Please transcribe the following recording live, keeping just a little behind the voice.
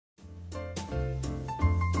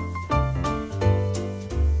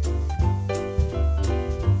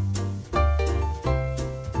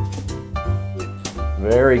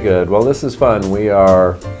Very good. Well, this is fun. We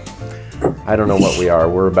are, I don't know what we are.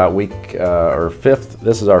 We're about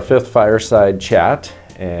this is our fifth Fireside Chat.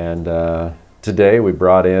 And today we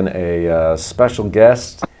brought in a special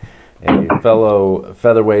guest, a fellow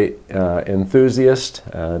featherweight enthusiast,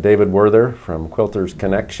 David Werther from Quilter's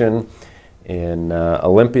Connection in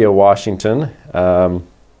Olympia, Washington.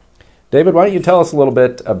 David, why don't you tell us a little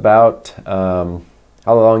bit about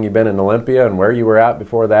how long you've been in Olympia and where you were at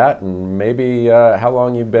before that, and maybe how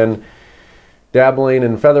long you've been dabbling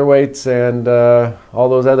in featherweights and all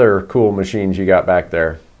those other cool machines you got back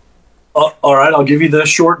there. All right, I'll give you the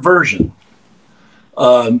short version.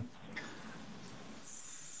 My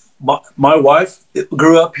wife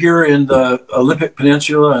grew up here in the Olympic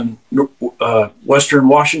Peninsula in western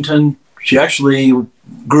Washington. She actually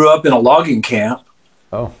grew up in a logging camp.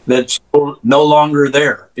 Oh. That's no longer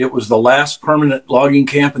there. It was the last permanent logging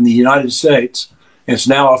camp in the United States. And it's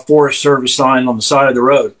now a Forest Service sign on the side of the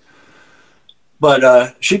road.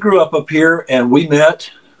 But she grew up here, and we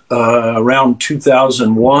met around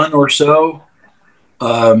 2001 or so.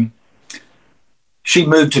 She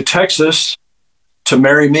moved to Texas to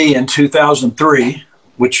marry me in 2003,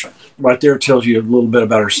 which right there tells you a little bit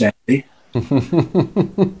about her sanity.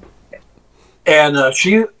 And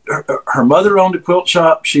her mother owned a quilt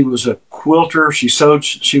shop. She was a quilter. She sewed.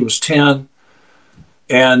 She was 10,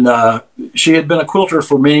 and she had been a quilter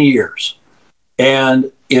for many years.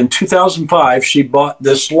 And in 2005, she bought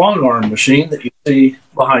this long arm machine that you see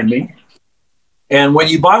behind me. And when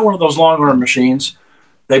you buy one of those long arm machines,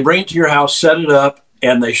 they bring it to your house, set it up,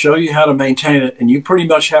 and they show you how to maintain it. And you pretty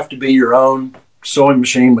much have to be your own sewing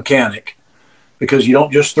machine mechanic, because you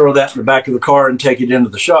don't just throw that in the back of the car and take it into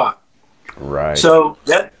the shop. Right. So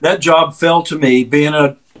that job fell to me, being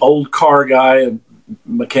an old car guy, a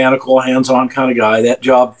mechanical, hands-on kind of guy. That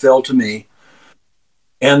job fell to me.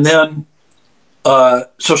 And then,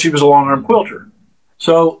 so she was a long-arm quilter.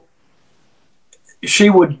 So she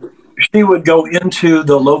would go into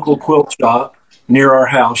the local quilt shop near our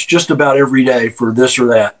house just about every day for this or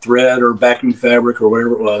that, thread or backing fabric or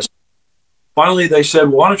whatever it was. Finally, they said,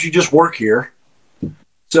 well, why don't you just work here?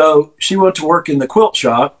 So she went to work in the quilt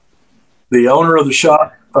shop. The owner of the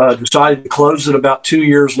shop decided to close it about 2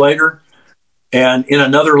 years later. And in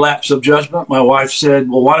another lapse of judgment, my wife said,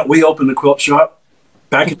 well, why don't we open the quilt shop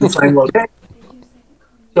back at the same location?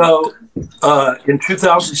 So in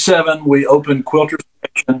 2007, we opened Quilter's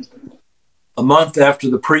Connection a month after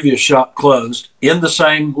the previous shop closed, in the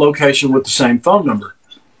same location with the same phone number.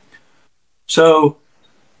 So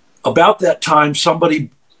about that time, somebody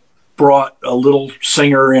brought a little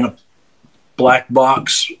Singer in a black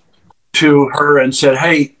box to her and said,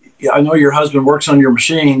 hey, I know your husband works on your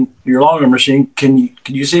machine, your long arm machine. Can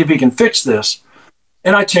you see if he can fix this?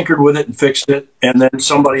 And I tinkered with it and fixed it. And then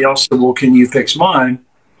somebody else said, well, can you fix mine?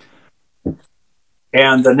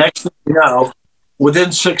 And the next thing you know,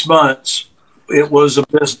 within 6 months, it was a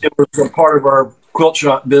part of our quilt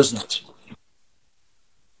shop business.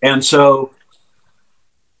 And so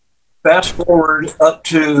fast forward up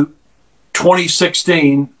to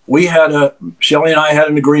 2016, Shelly and I had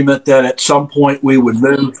an agreement that at some point we would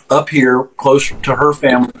move up here closer to her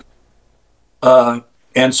family.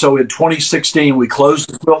 And so in 2016, we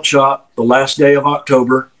closed the quilt shop the last day of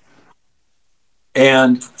October.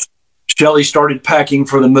 And Shelly started packing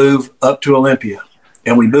for the move up to Olympia.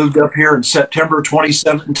 And we moved up here in September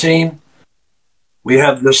 2017. We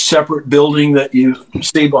have this separate building that you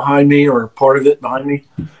see behind me, or part of it behind me.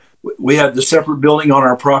 We have the separate building on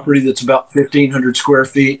our property that's about 1,500 square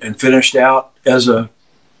feet and finished out as a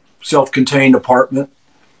self-contained apartment.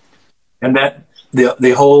 And that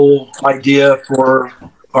the whole idea for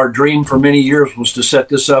our dream for many years was to set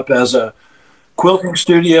this up as a quilting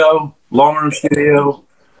studio, long-arm studio,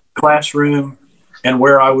 classroom, and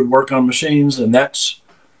where I would work on machines. And that's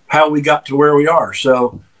how we got to where we are.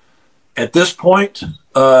 So at this point,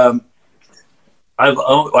 I've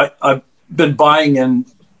been buying and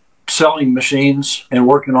selling machines and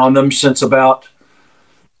working on them since about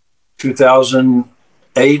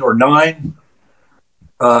 2008 or 9.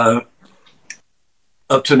 Up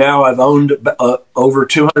to now, I've owned over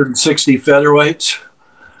 260 featherweights,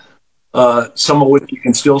 some of which you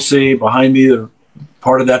can still see behind me.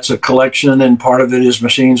 Part of that's a collection, and part of it is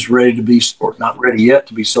machines ready to be, or not ready yet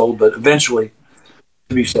to be sold, but eventually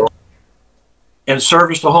to be sold, and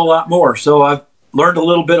serviced a whole lot more. So I've learned a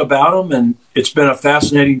little bit about them, and it's been a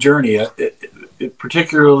fascinating journey.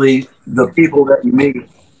 Particularly the people that you meet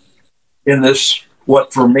in this,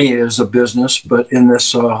 what for me is a business, but in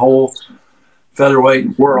this whole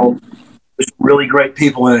featherweight world, there's really great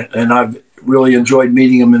people in it, and I've really enjoyed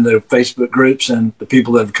meeting them in the Facebook groups and the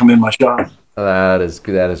people that have come in my shop. That is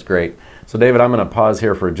great. So David, I'm going to pause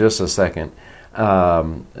here for just a second.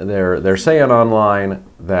 They're saying online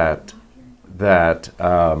that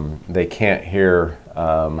they can't hear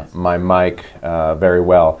my mic very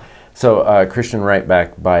well. So Christian, right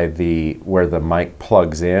back by where the mic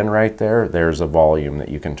plugs in, right there, there's a volume that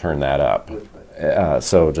you can turn that up.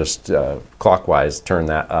 So just clockwise turn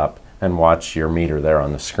that up and watch your meter there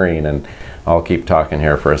on the screen, and I'll keep talking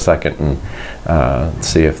here for a second and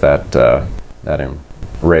see if that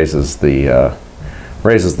raises the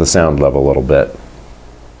sound level a little bit.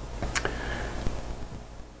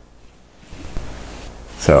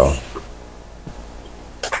 So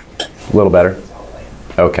a little better.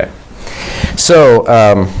 Okay. So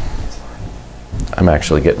I'm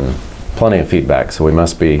actually getting plenty of feedback, so we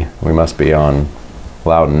must be on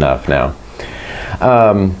loud enough now.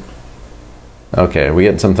 Okay, are we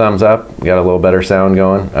getting some thumbs up? We got a little better sound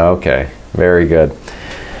going? Okay, very good.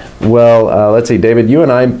 Well, let's see, David, you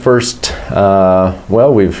and I first,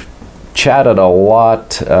 well, we've chatted a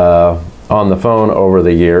lot on the phone over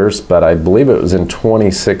the years, but I believe it was in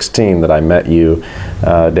 2016 that I met you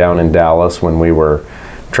down in Dallas when we were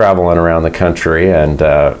traveling around the country and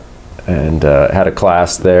had a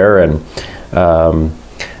class there, and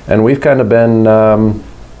we've kind of been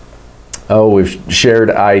we've shared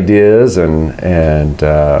ideas and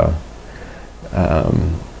a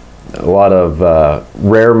lot of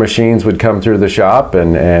rare machines would come through the shop,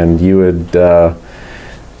 and you would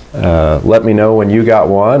let me know when you got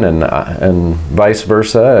one, and vice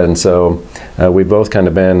versa. And so we've both kind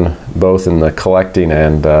of been both in the collecting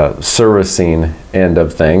and servicing end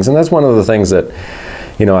of things, and that's one of the things that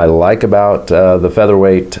I like about the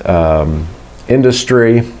featherweight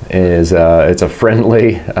industry is it's a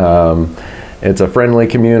friendly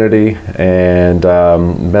community, and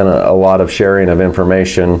been a lot of sharing of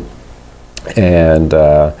information, and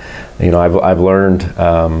I've learned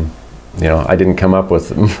I didn't come up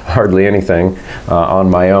with hardly anything on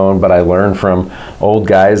my own, but I learned from old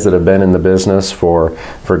guys that have been in the business for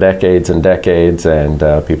decades and decades, and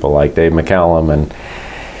people like Dave McCallum,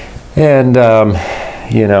 and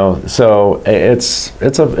so it's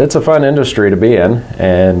a fun industry to be in,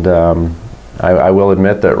 and I will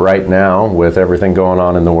admit that right now, with everything going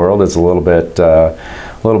on in the world, it's a little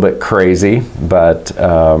bit crazy, but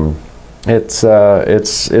it's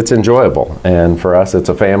enjoyable, and for us, it's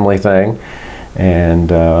a family thing,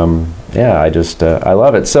 and yeah, I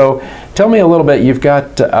love it. So, tell me a little bit. You've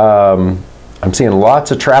got I'm seeing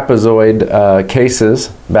lots of trapezoid cases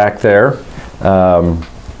back there.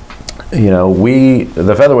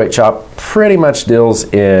 The Featherweight shop pretty much deals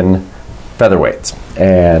in featherweights,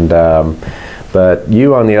 and but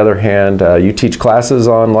you, on the other hand, you teach classes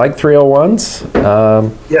on like 301s.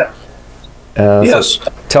 Yeah. Yes. So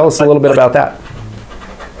tell us a little bit about that.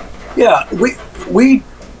 Yeah, we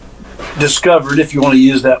discovered, if you want to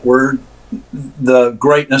use that word, the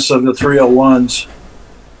greatness of the 301s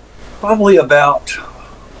probably about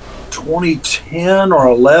 2010 or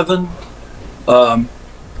 11.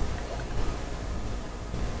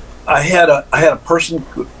 I had a person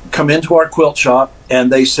come into our quilt shop, and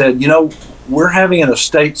they said, we're having an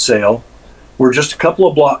estate sale. We're just a couple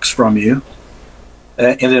of blocks from you,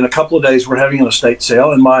 and in a couple of days we're having an estate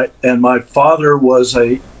sale. And my father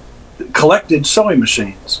collected sewing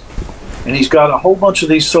machines, and he's got a whole bunch of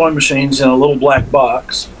these sewing machines in a little black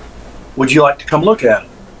box. Would you like to come look at it?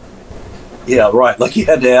 Yeah, right. Like you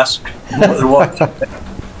had to ask more than once.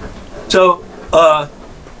 So I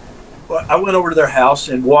went over to their house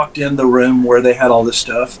and walked in the room where they had all this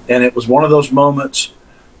stuff, and it was one of those moments.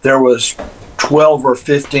 There was 12 or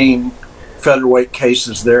 15 featherweight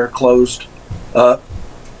cases there closed up,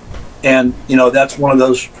 and that's one of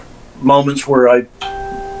those moments where I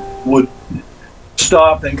would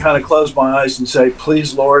stop and kind of close my eyes and say,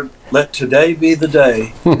 please, Lord, let today be the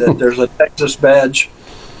day that there's a Texas badge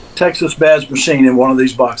machine in one of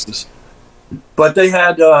these boxes. But they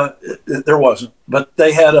had there wasn't, but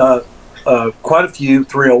they had quite a few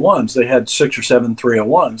 301s. They had 6 or 7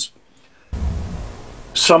 301s.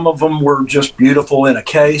 Some of them were just beautiful in a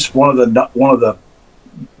case. One of the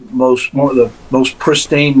most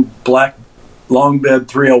pristine black long bed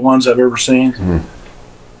 301s I've ever seen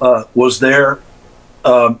was there,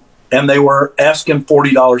 and they were asking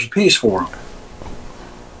 $40 a piece for them.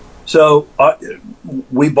 So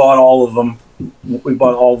we bought all of them. We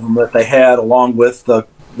bought all of them that they had, along with the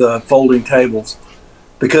folding tables,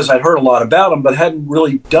 because I'd heard a lot about them, but hadn't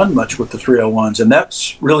really done much with the 301s, and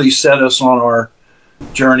that's really set us on our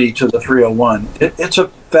journey to the 301. It's a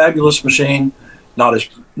fabulous machine, not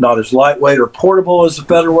as lightweight or portable as the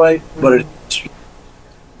featherweight, but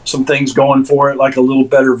some things going for it, like a little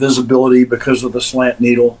better visibility because of the slant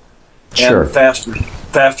needle, Sure. and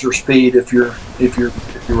faster speed if you're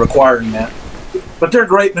requiring that. But they're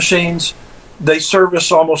great machines. They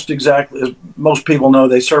service almost exactly, as most people know,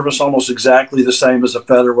 they service almost exactly the same as a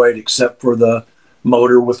featherweight, except for the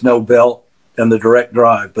motor with no belt and the direct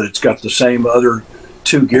drive. But it's got the same other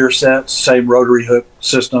 2 gear sets, same rotary hook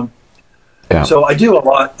system. Yeah. So I do a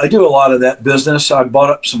lot of that business. I bought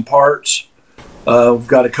up some parts. We've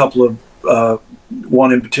got a couple of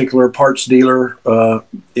one in particular parts dealer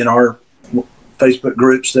in our Facebook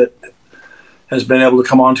groups that has been able to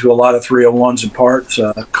come on to a lot of 301s and parts.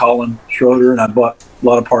 Colin Schroeder, and I bought a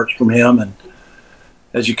lot of parts from him. And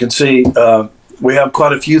as you can see, we have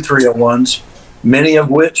quite a few 301s, many of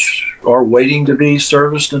which are waiting to be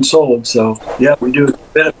serviced and sold. So yeah, we do a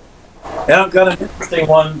bit of. And I've got an interesting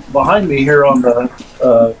one behind me here on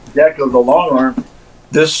the deck of the long arm.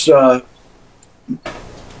 This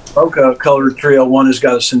mocha colored 301 has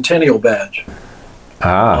got a Centennial badge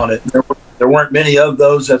on it. There weren't many of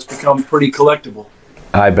those. That's become pretty collectible.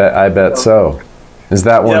 I bet so. Is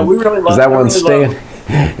that one? Yeah, we really love. Is that one staying?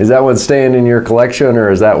 Is that one staying in your collection, or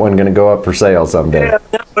is that one going to go up for sale someday?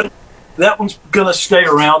 Yeah, that one's going to stay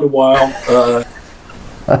around a while.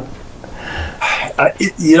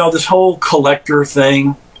 This whole collector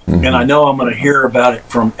thing, and I know I'm going to hear about it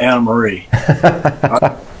from Anna Marie.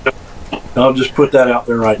 I'll just put that out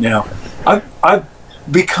there right now. I've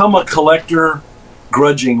become a collector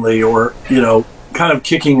grudgingly, or kind of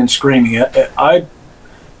kicking and screaming. I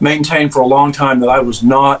maintained for a long time that I was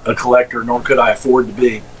not a collector, nor could I afford to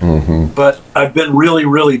be. But I've been really,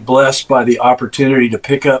 really blessed by the opportunity to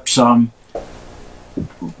pick up some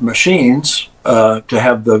machines, to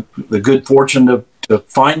have the good fortune to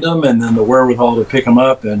find them, and then the wherewithal to pick them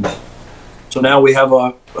up. And so now we have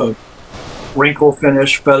a wrinkle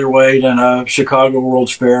finish featherweight and a Chicago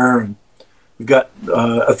World's Fair, and we've got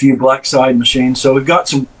a few black side machines. So we've got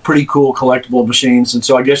some pretty cool collectible machines. And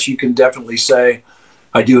so I guess you can definitely say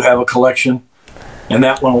I do have a collection, and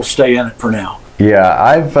that one will stay in it for now. Yeah,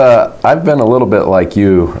 I've been a little bit like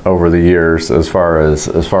you over the years as far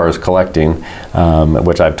as collecting,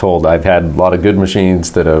 which I've had a lot of good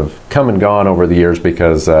machines that have come and gone over the years,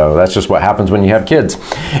 because that's just what happens when you have kids,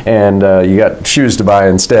 and you got shoes to buy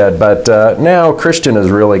instead. But now Christian has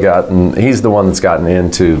really he's the one that's gotten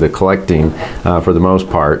into the collecting for the most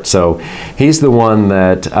part. So he's the one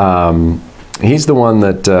that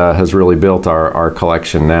has really built our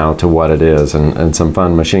collection now to what it is, and some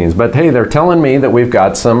fun machines. But hey, they're telling me that we've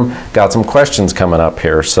got some questions coming up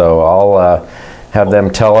here, so I'll have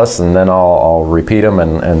them tell us, and then I'll repeat them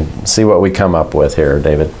and see what we come up with here,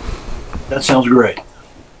 David. That sounds great.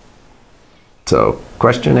 So,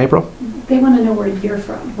 question, April? They want to know where you're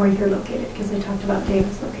from, where you're located, because they talked about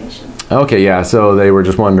David's location. Okay, yeah, so they were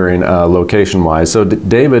just wondering location-wise. So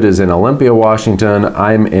David is in Olympia, Washington.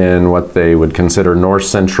 I'm in what they would consider north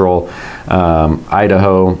central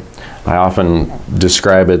Idaho. I often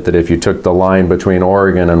describe it that if you took the line between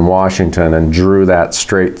Oregon and Washington and drew that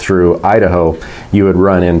straight through Idaho, you would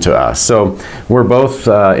run into us. So we're both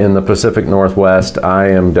in the Pacific Northwest. I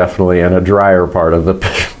am definitely in a drier part of the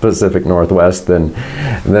Pacific Northwest than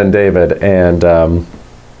David, and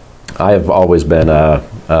I have always been a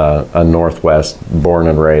Northwest, born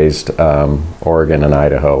and raised, Oregon and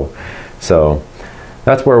Idaho. So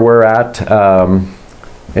that's where we're at.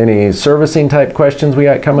 Any servicing type questions we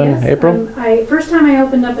got coming, yes, April? First time I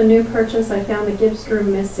opened up a new purchase, I found the Gibb screw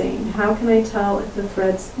missing. How can I tell if the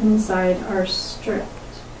threads inside are stripped?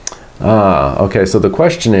 Okay, so the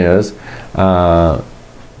question is,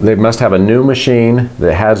 they must have a new machine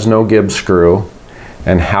that has no Gibb screw,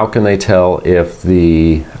 and how can they tell if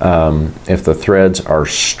the threads are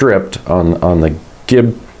stripped on the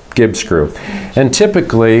Gibb screw? And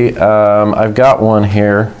typically, I've got one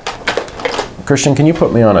here. Christian, can you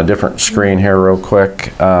put me on a different screen here real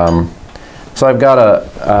quick? So I've got a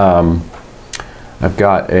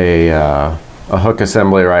hook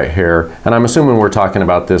assembly right here, and I'm assuming we're talking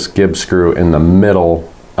about this Gibb screw in the middle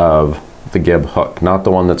of the Gibb hook, not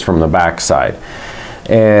the one that's from the back side.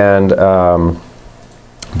 And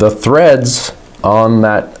the threads on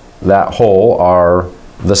that hole are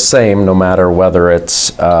the same no matter whether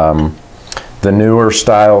it's the newer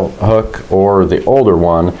style hook or the older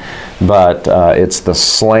one, but it's the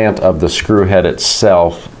slant of the screw head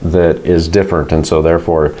itself that is different, and so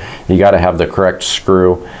therefore you got to have the correct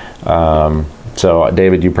screw. So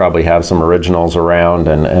David, you probably have some originals around,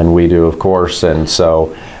 and we do, of course, and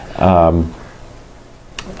so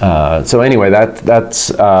so anyway,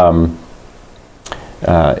 that's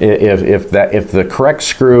if the correct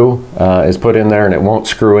screw is put in there and it won't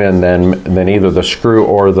screw in, then either the screw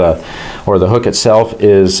or the hook itself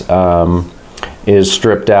is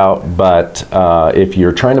stripped out. But if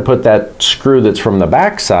you're trying to put that screw that's from the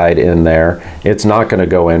back side in there, it's not going to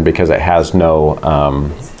go in because it has no.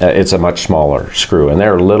 It's a much smaller screw, and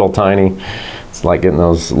they're little tiny. It's like getting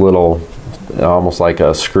those little, almost like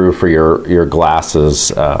a screw for your glasses.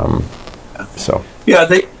 So yeah,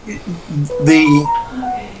 the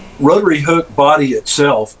rotary hook body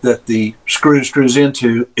itself that the screw screws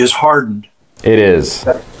into is hardened. It is.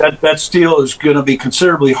 That steel is going to be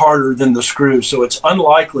considerably harder than the screw, so it's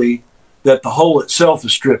unlikely that the hole itself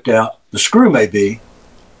is stripped out. The screw may be,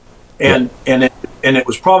 and it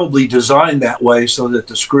was probably designed that way so that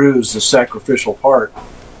the screw is the sacrificial part.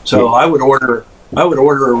 So I would order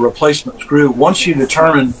a replacement screw once you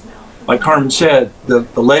determine, like Carmen said, the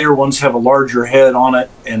later ones have a larger head on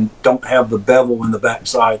it and don't have the bevel in the back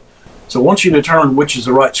side. So once you determine which is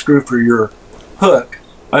the right screw for your hook,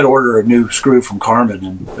 I'd order a new screw from Carmen,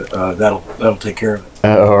 and that'll take care of it.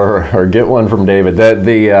 Or get one from David.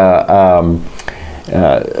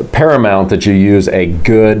 Paramount that you use a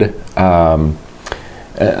good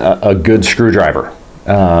screwdriver,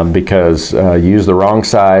 because you use the wrong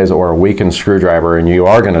size or a weakened screwdriver and you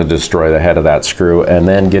are going to destroy the head of that screw. And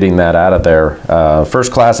then getting that out of there.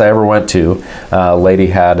 First class I ever went to, lady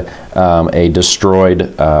had a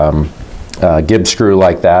destroyed Gibbs screw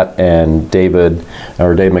like that, and Dave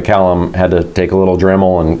McCallum had to take a little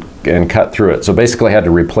Dremel and cut through it. So basically I had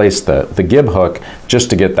to replace the Gib hook just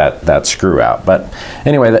to get that screw out. But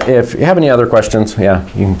anyway, if you have any other questions, yeah,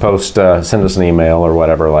 you can post, send us an email or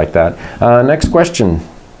whatever like that. Next question.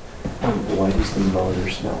 Why does the motor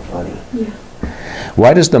smell funny? Yeah.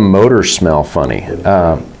 Why does the motor smell funny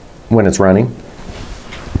when it's running?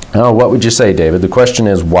 Oh, what would you say, David? The question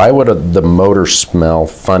is, why would the motor smell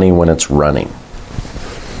funny when it's running?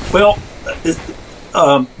 Well,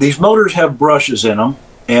 these motors have brushes in them,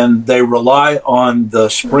 and they rely on the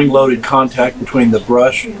spring-loaded contact between the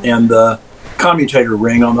brush and the commutator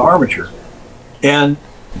ring on the armature. And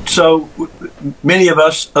so many of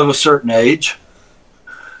us of a certain age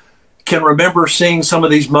can remember seeing some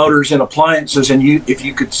of these motors in appliances, and if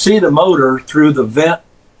you could see the motor through the vent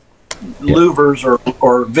louvers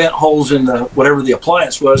or vent holes in the whatever the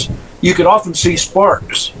appliance was, you could often see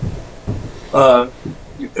sparks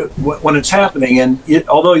when it's happening. And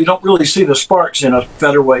although you don't really see the sparks in a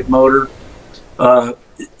featherweight motor,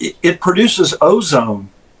 it produces ozone.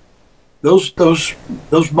 Those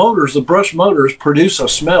motors, the brush motors, produce a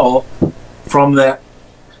smell from that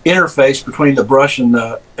interface between the brush and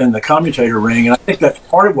the commutator ring, and I think that's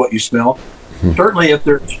part of what you smell. Certainly, if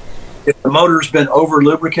the motor's been over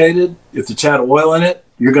lubricated, if it's had oil in it,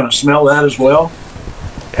 you're going to smell that as well.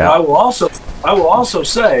 Yeah. I will also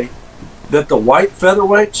say that the white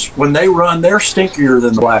featherweights, when they run, they're stinkier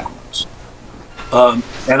than the black ones.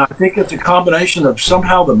 And I think it's a combination of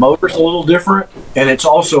somehow the motor's a little different, and it's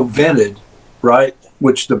also vented, right?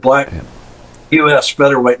 Which the black US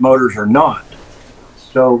featherweight motors are not.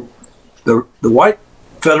 So the white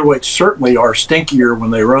featherweights certainly are stinkier when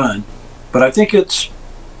they run, but I think it's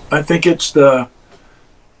the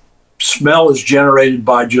smell is generated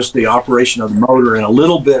by just the operation of the motor, and a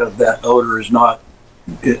little bit of that odor is not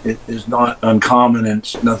uncommon, and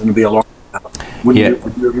it's nothing to be alarmed about. Would you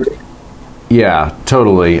agree? Yeah,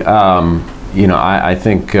 totally. I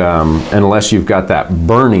think unless you've got that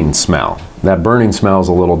burning smell is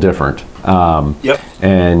a little different. Yep.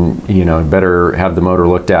 And better have the motor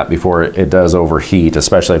looked at before it does overheat,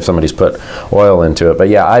 especially if somebody's put oil into it. But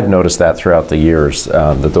yeah, I've noticed that throughout the years,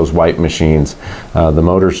 that those white machines, the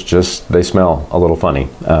motors they smell a little funny,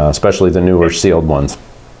 especially the newer sealed ones.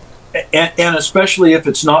 And especially if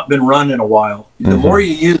it's not been run in a while, the more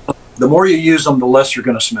you use them, the less you're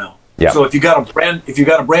going to smell. Yeah. So if you got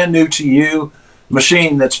a brand new to you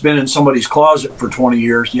machine that's been in somebody's closet for 20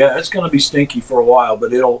 years, yeah, it's going to be stinky for a while, but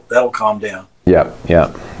that'll calm down. Yeah,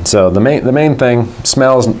 yeah. So the main thing,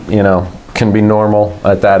 smells, can be normal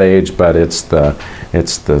at that age, but it's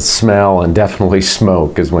the smell and definitely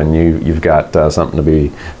smoke is when you've got something to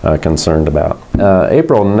be concerned about.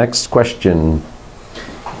 April, next question.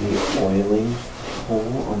 The oiling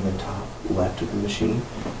hole on the top left of the machine,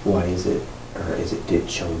 why is it? Or is it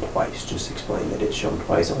shown twice? Just explain that it's shown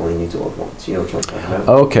twice. It only needs oiled once. You know what I'm talking about?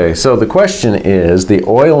 Okay, so the question is the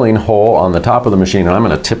oiling hole on the top of the machine. And I'm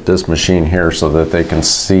going to tip this machine here so that they can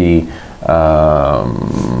see.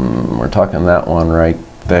 We're talking that one right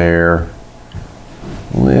there.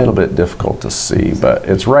 A little bit difficult to see, but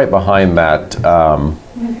it's right behind that.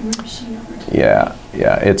 Yeah,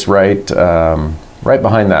 it's right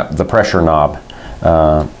behind that the pressure knob.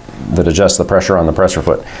 that adjusts the pressure on the presser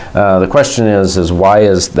foot. The question is why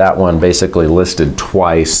is that one basically listed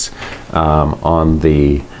twice on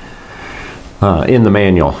the in the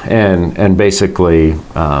manual, and basically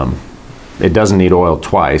it doesn't need oil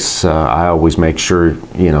twice. I always make sure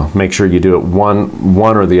you do it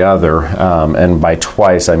one or the other, and by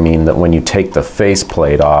twice I mean that when you take the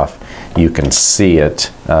faceplate off, you can see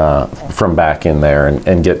it from back in there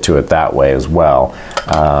and get to it that way as well.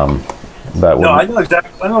 But no, I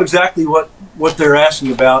know exactly what they're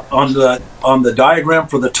asking about. On the diagram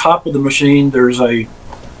for the top of the machine, there's a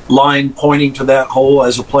line pointing to that hole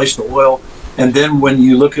as a place to oil, and then when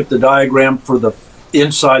you look at the diagram for the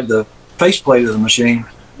inside the faceplate of the machine,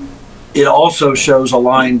 it also shows a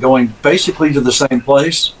line going basically to the same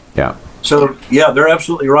place. Yeah. So yeah, they're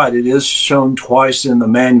absolutely right. It is shown twice in the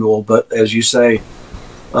manual, but as you say,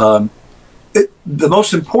 the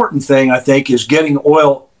most important thing I think is getting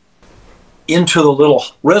oil into the little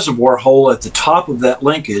reservoir hole at the top of that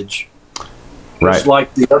linkage. Right. Just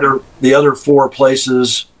like the other four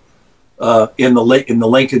places in the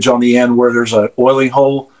linkage on the end where there's an oiling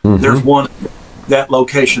hole. Mm-hmm. There's one that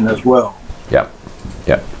location as well. Yep.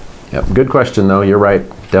 Good question though. You're right.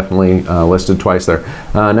 Definitely listed twice there.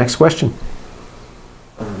 Next question.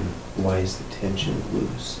 Why is the tension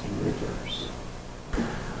loose in reverse?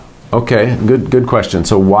 Okay, good question.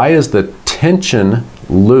 So why is the tension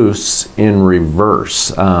loose in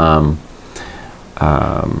reverse?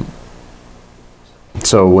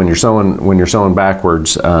 So when you're sewing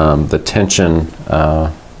backwards, the tension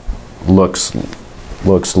looks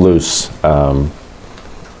loose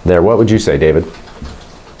there. What would you say, David?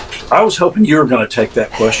 I was hoping you were going to take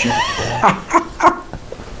that question.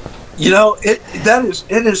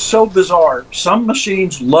 It is so bizarre. Some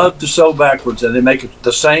machines love to sew backwards, and they make it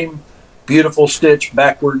the same beautiful stitch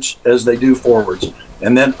backwards as they do forwards.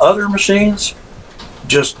 And then other machines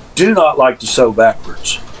just do not like to sew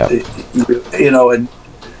backwards. Yep. And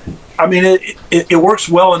I mean, it works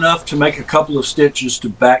well enough to make a couple of stitches to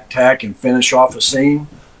back tack and finish off a seam,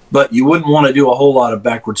 but you wouldn't want to do a whole lot of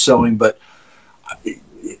backward sewing. But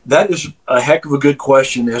that is a heck of a good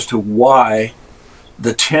question as to why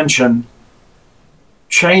the tension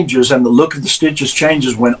changes and the look of the stitches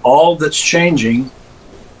changes when all that's changing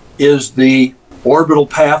is the orbital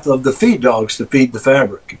path of the feed dogs to feed the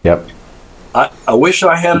fabric. Yep. I wish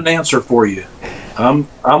I had an answer for you. I'm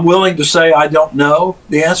willing to say I don't know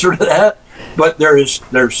the answer to that, but there's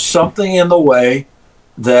something in the way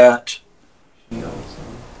that,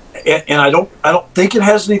 and I don't think it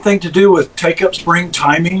has anything to do with take-up spring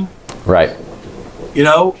timing. Right.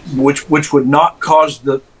 Which would cause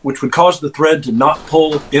the thread to not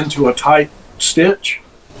pull into a tight stitch.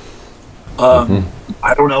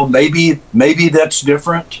 I don't know. Maybe that's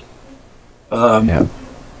different. Yeah.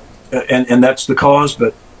 And that's the cause,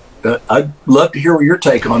 but I'd love to hear your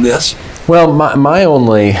take on this. Well, my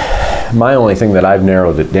only thing that I've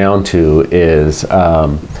narrowed it down to is,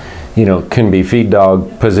 can be feed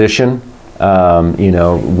dog position,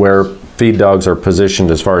 where feed dogs are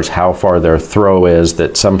positioned as far as how far their throw is,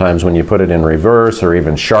 that sometimes when you put it in reverse or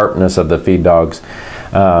even sharpness of the feed dogs,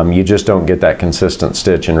 you just don't get that consistent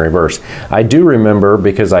stitch in reverse. I do remember,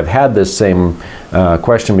 because I've had this same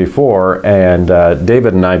question before, and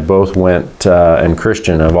David and I both went, and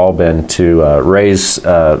Christian have all been to Ray's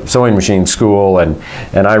sewing machine school, and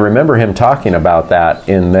I remember him talking about that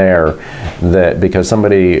in there, that because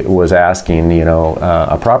somebody was asking,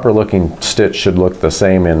 a proper looking stitch should look the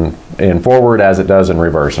same in forward as it does in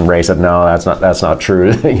reverse, and Ray said, no, that's not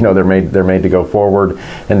true. They're made to go forward,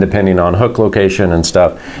 and depending on hook location and stuff,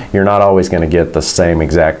 you're not always going to get the same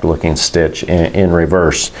exact looking stitch in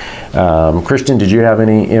reverse. Christian, did you have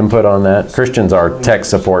any input on that? Christian's our tech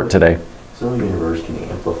support today. Sewing in reverse can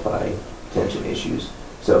amplify tension issues,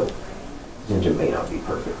 so tension may not be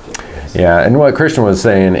perfect. Yeah, and what Christian was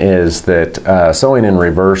saying is that sewing in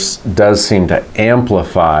reverse does seem to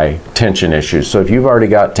amplify tension issues. So if you've already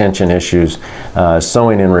got tension issues,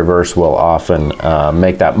 sewing in reverse will often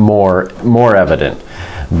make that more evident.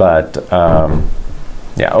 But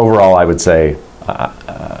yeah, overall, I would say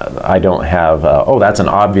I don't have. That's an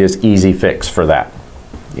obvious, easy fix for that.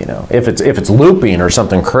 If it's looping or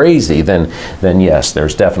something crazy, then yes,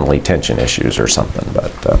 there's definitely tension issues or something.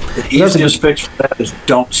 But the easiest fix for that is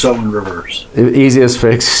don't sew in reverse. The easiest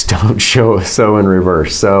fix, don't sew in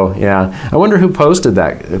reverse. So yeah, I wonder who posted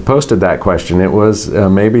that question. It was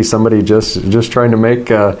maybe somebody just trying to make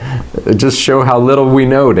just show how little we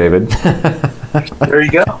know, David. There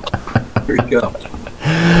you go. There you go.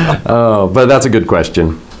 Oh, but that's a good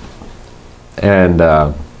question. And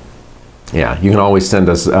Yeah, you can always send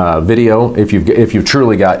us video if you've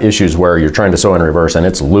truly got issues where you're trying to sew in reverse and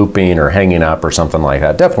it's looping or hanging up or something like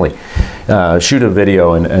that. Definitely shoot a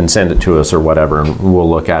video and send it to us or whatever, and we'll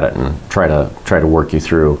look at it and try to work you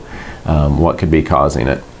through what could be causing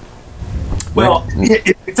it. Well, if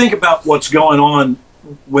you think about what's going on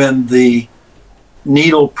when the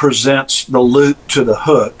needle presents the loop to the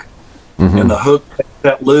hook, and the hook takes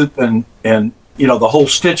that loop and you know, the whole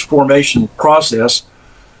stitch formation process,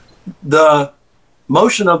 the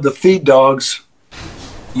motion of the feed dogs,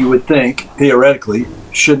 you would think theoretically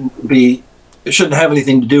shouldn't have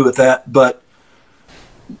anything to do with that, but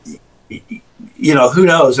you know, who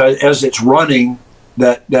knows, as it's running,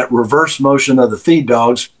 that reverse motion of the feed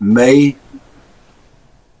dogs may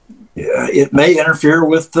interfere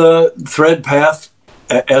with the thread path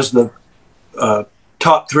as the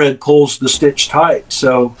top thread pulls the stitch tight.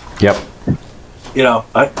 So yep, you know,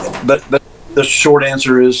 but the short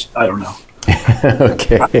answer is I don't know.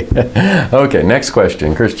 Okay. Okay, next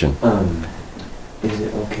question, Christian. Is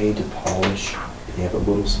it okay to polish if you have a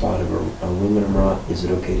little spot of aluminum rot? Is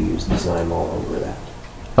it okay to use the Zymol over that?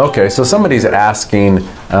 Okay, so somebody's asking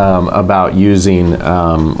about using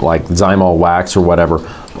like Zymol wax or whatever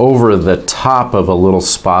over the top of a little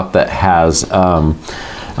spot that has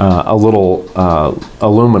a little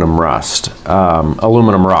aluminum rot.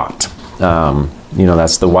 You know,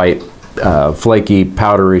 that's the white flaky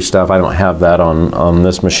powdery stuff. I don't have that on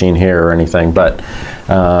this machine here or anything, but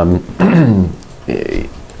They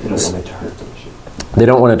don't want it to hurt the machine. They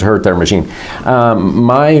don't want it to hurt their machine.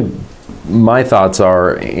 My thoughts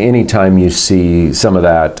are, anytime you see some of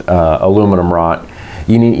that aluminum rot,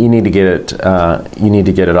 you need to get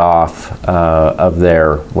it off of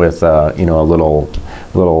there with you know, a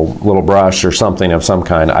little brush or something of some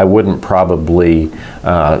kind. I wouldn't probably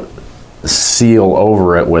seal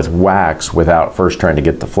over it with wax without first trying to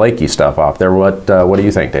get the flaky stuff off there. What do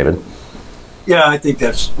you think, David? Yeah, I think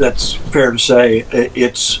that's fair to say.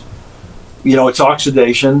 It's, you know, it's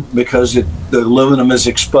oxidation because the aluminum is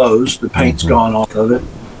exposed, the paint's gone off of it.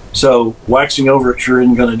 So waxing over it sure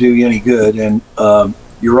isn't going to do you any good. And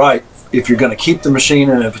you're right, if you're going to keep the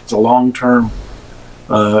machine and if it's a long-term,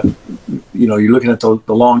 you know, you're looking at the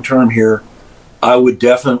long term here, I would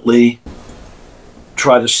definitely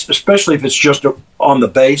try to, especially if it's just on the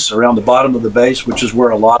base, around the bottom of the base, which is where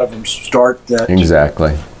a lot of them start. That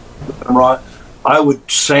exactly. Rot. I would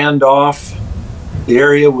sand off the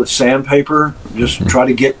area with sandpaper. Just try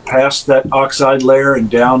to get past that oxide layer and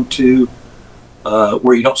down to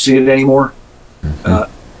where you don't see it anymore,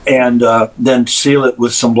 and then seal it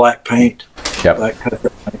with some black paint. Yep. Black pepper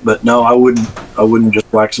paint. But no, I wouldn't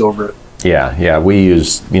just wax over it. Yeah, we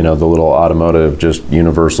use, you know, the little automotive, just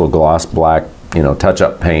universal gloss black, you know,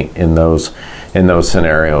 touch-up paint in those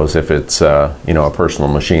scenarios if it's you know, a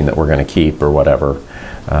personal machine that we're going to keep or whatever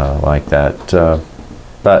like that.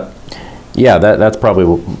 But yeah, that's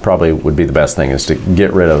probably would be the best thing, is to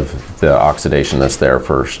get rid of the oxidation that's there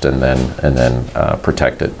first and then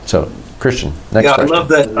protect it. So Christian, next question. I love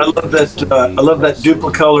that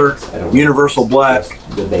duplicolor universal black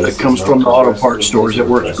that comes from the auto parts stores. It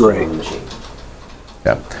works great.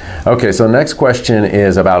 Yeah. Okay, so next question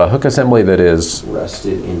is about a hook assembly that is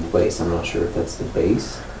rusted in place. I'm not sure if that's the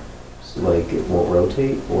base, so like it won't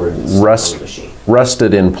rotate, or it's on the machine.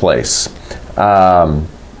 Rusted in place.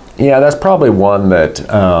 Yeah, that's probably one that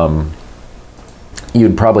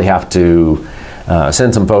you'd probably have to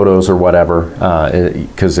send some photos or whatever,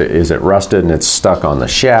 because is it rusted and it's stuck on the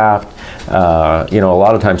shaft? You know, a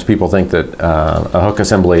lot of times people think that a hook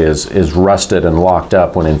assembly is rusted and locked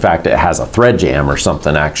up, when in fact it has a thread jam or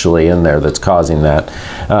something actually in there that's causing that.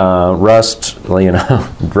 Rust, you know,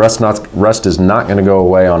 rust is not going to go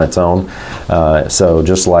away on its own. So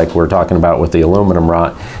just like we're talking about with the aluminum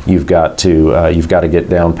rot, you've got to get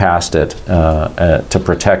down past it to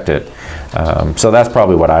protect it. So that's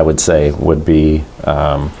probably what I would say would be,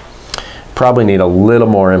 probably need a little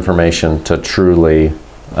more information to truly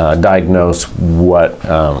diagnose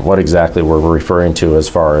what exactly we're referring to as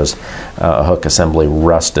far as a hook assembly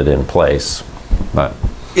rusted in place. But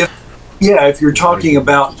if you're talking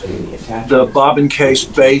about the bobbin case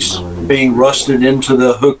base being rusted into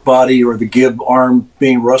the hook body, or the gib arm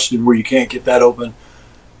being rusted where you can't get that open,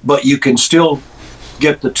 but you can still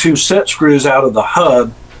get the 2 set screws out of the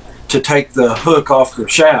hub to take the hook off the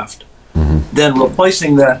shaft, then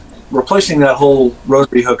replacing that whole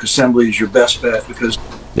rotary hook assembly is your best bet, because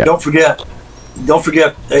don't forget,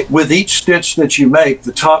 with each stitch that you make,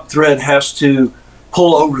 the top thread has to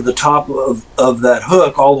pull over the top of that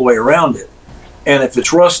hook all the way around it. And if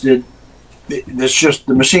it's rusted, it's just,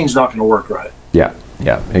 the machine's not going to work right. Yeah,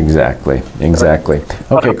 yeah, exactly.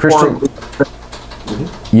 Okay, Christian,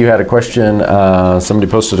 you had a question. Somebody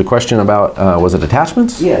posted a question about, was it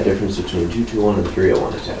attachments? Yeah, difference between 221 and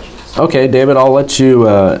 301 attachments. Okay, David, I'll let you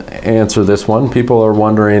answer this one. People are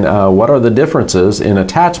wondering, what are the differences in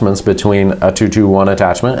attachments between a 221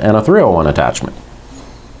 attachment and a 301 attachment?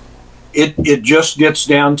 It just gets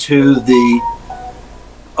down to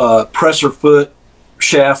the presser foot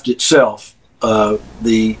shaft itself.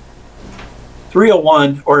 The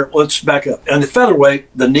 301, or let's back up. And the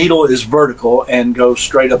featherweight, the needle is vertical and goes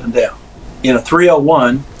straight up and down. In a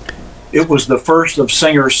 301, it was the first of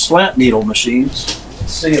Singer's slant needle machines.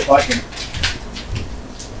 Let's see if I can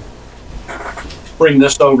bring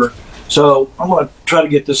this over. So I'm going to try to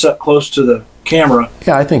get this up close to the camera.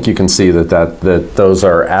 Yeah, I think you can see that those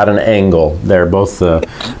are at an angle. They're both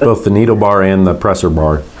the needle bar and the presser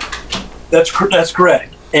bar. That's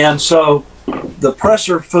correct. And so the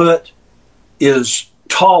presser foot is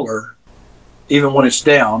taller even when it's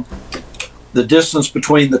down. The distance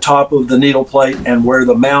between the top of the needle plate and where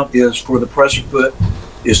the mount is for the presser foot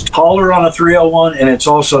is taller on a 301, and it's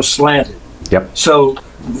also slanted. Yep. So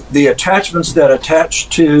the attachments that attach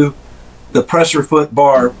to the presser foot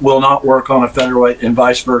bar will not work on a featherweight and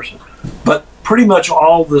vice versa. But pretty much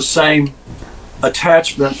all the same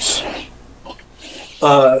attachments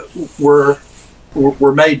were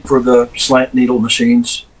made for the slant needle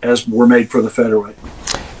machines as were made for the featherweight.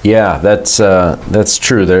 Yeah, that's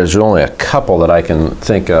true. There's only a couple that I can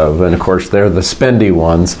think of, and of course they're the spendy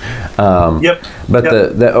ones. Yep. But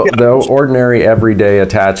the ordinary everyday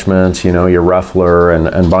attachments, you know, your ruffler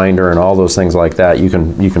and binder and all those things like that, you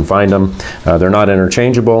can find them. They're not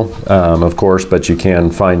interchangeable, of course, but you can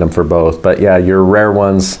find them for both. But yeah, your rare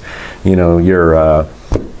ones, you know, your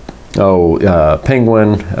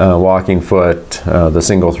penguin, walking foot, the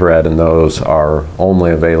single thread, and those are only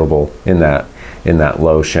available in that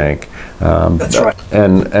low shank. That's right.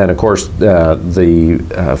 And of course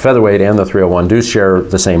the featherweight and the 301 do share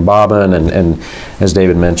the same bobbin, and as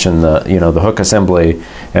David mentioned, the hook assembly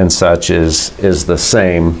and such is the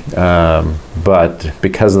same, but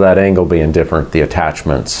because of that angle being different, the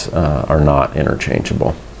attachments are not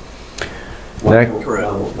interchangeable. Why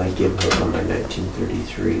won't my gib hook on my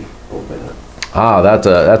 1933 open up? Ah, that's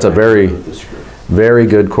a very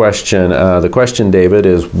good question. The question, David,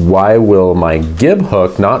 is why will my gib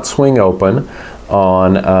hook not swing open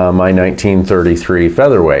on my 1933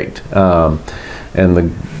 featherweight? And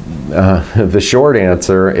the short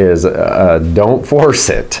answer is don't force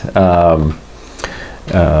it.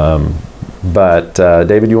 But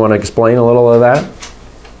David, you want to explain a little of that?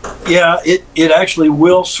 Yeah, it actually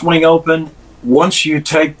will swing open once you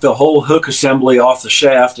take the whole hook assembly off the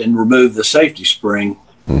shaft and remove the safety spring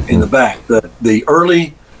in the back. The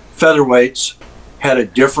early featherweights had a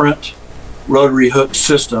different rotary hook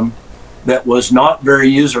system that was not very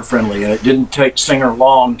user friendly, and it didn't take Singer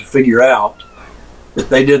long to figure out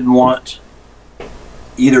that they didn't want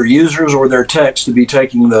either users or their techs to be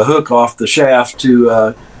taking the hook off the shaft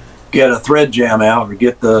to get a thread jam out or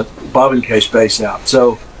get the bobbin case base out.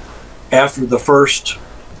 So after the first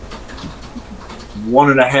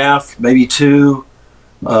 1.5, maybe 2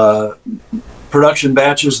 production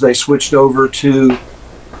batches, they switched over to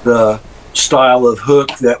the style of hook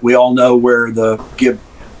that we all know, where the gib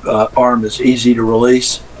arm is easy to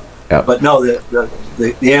release. Yep. But no,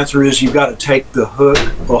 the answer is you've got to take the hook,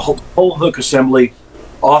 the whole hook assembly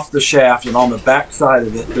off the shaft, and on the back side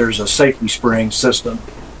of it there's a safety spring system.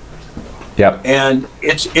 Yep. And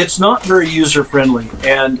it's not very user friendly.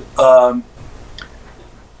 And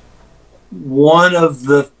one of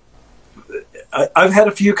the I've had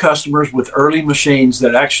a few customers with early machines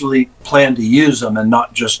that actually plan to use them and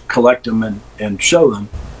not just collect them and show them,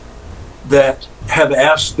 that have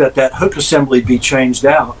asked that hook assembly be changed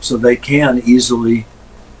out so they can easily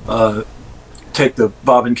take the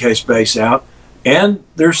bobbin case base out. And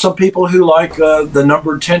there's some people who like the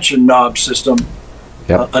numbered tension knob system.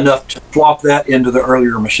 Yep. Enough to swap that into the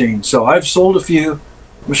earlier machine. So I've sold a few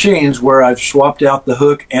machines where I've swapped out the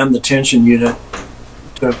hook and the tension unit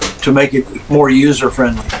to make it more user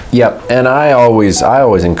friendly. Yep, and I always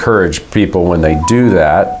encourage people when they do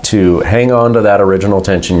that to hang on to that original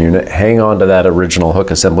tension unit, hang on to that original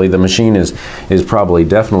hook assembly. The machine is probably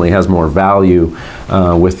definitely has more value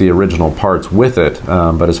with the original parts with it,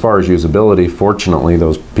 but as far as usability, fortunately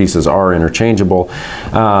those pieces are interchangeable.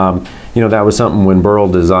 That was something when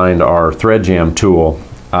Burl designed our thread jam tool.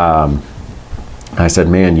 I said,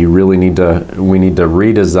 man, we need to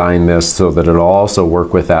redesign this so that it'll also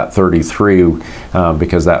work with that 33,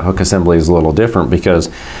 because that hook assembly is a little different. Because,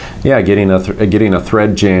 yeah, getting a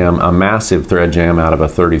thread jam, a massive thread jam out of a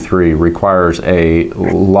 33 requires a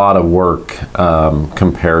lot of work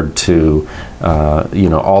compared to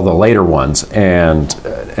all the later ones. And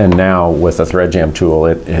now with a thread jam tool,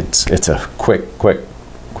 it's a quick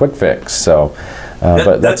fix. So.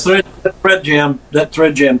 That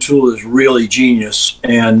thread jam tool is really genius,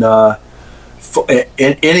 and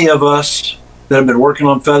any of us that have been working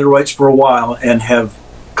on featherweights for a while and have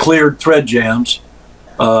cleared thread jams,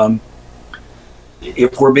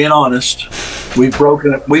 if we're being honest, we've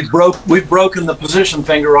broken the position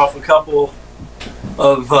finger off a couple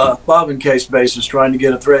of bobbin case bases trying to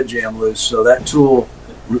get a thread jam loose. So that tool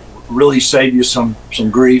really saved you some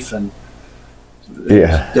grief, and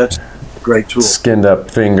yeah, that's great tool. Skinned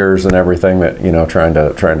up fingers and everything that, trying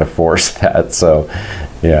to force that. So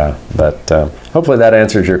yeah, but hopefully that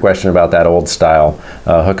answers your question about that old style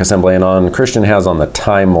hook assembly. And Christian has on the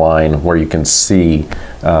timeline where you can see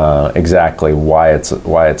exactly why it's a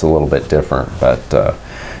little bit different. But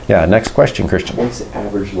yeah, next question, Christian. What's the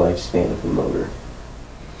average lifespan of a motor?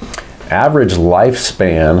 Average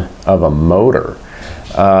lifespan of a motor.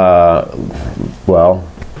 Well,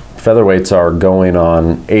 featherweights are going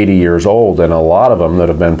on 80 years old, and a lot of them that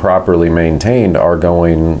have been properly maintained are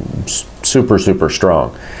going super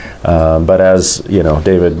strong. But as you know,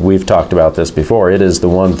 David, we've talked about this before. It is the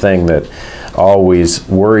one thing that always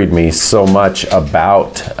worried me so much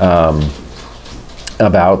about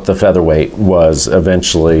the featherweight was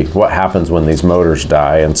eventually what happens when these motors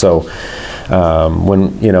die. And so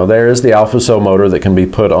when there is the Alpha So motor that can be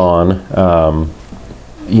put on.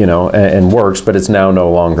 And works, but it's now no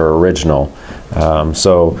longer original.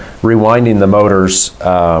 So rewinding the motors,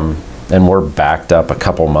 and we're backed up a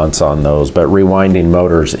couple months on those, but rewinding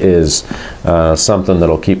motors is something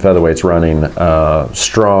that'll keep featherweights running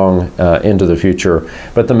strong into the future.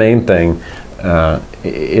 But the main thing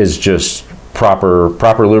is just proper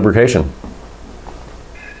lubrication.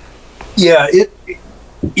 Yeah,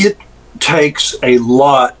 it takes a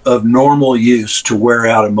lot of normal use to wear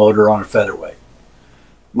out a motor on a featherweight.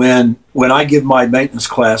 When I give my maintenance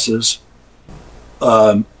classes,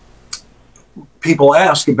 people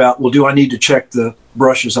ask about, well, do I need to check the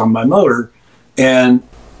brushes on my motor? And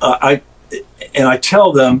I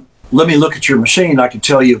tell them, let me look at your machine. I can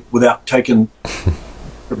tell you without taking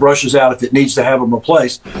the brushes out if it needs to have them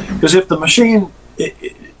replaced. Because if the machine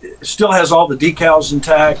it still has all the decals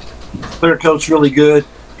intact, clear coat's really good,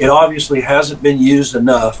 it obviously hasn't been used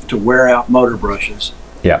enough to wear out motor brushes.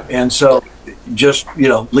 Yeah. And so just,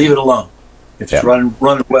 leave it alone. If it's running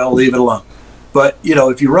well, leave it alone. But,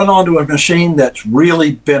 if you run onto a machine that's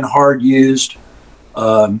really been hard used,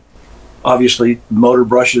 obviously motor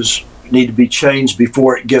brushes need to be changed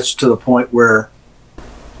before it gets to the point where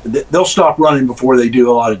they'll stop running before they do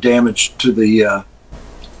a lot of damage to the,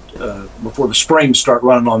 before the springs start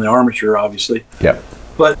running on the armature, obviously. Yeah.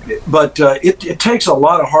 But it takes a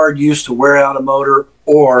lot of hard use to wear out a motor,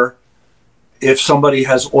 or if somebody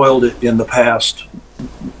has oiled it in the past,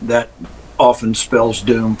 that often spells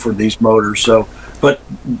doom for these motors. So, but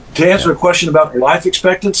to answer the question about the life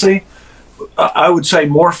expectancy, I would say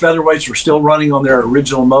more featherweights are still running on their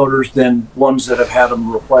original motors than ones that have had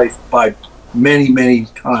them replaced by many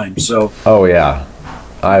times. So, oh yeah,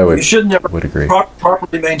 you should never would agree.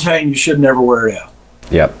 Properly maintained, you should never wear it out.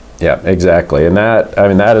 Yep. Yeah, exactly. And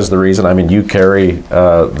that is the reason. You carry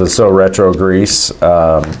the So Retro grease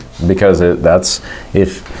because that's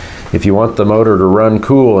if you want the motor to run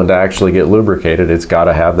cool and to actually get lubricated, it's got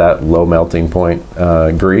to have that low melting point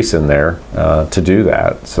grease in there to do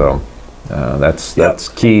that. So that's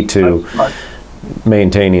key to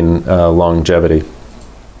maintaining longevity.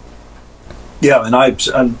 Yeah, and I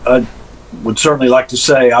would certainly like to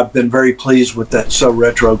say I've been very pleased with that So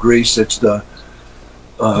Retro grease. It's the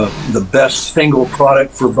best single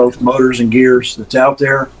product for both motors and gears that's out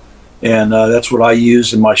there, and that's what I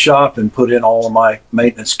use in my shop and put in all of my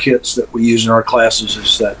maintenance kits that we use in our classes.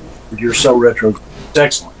 Is that your So Retro? It's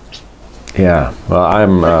excellent. Yeah, well,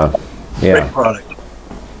 I'm great product.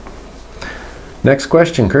 Next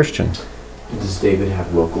question, Christian. Does David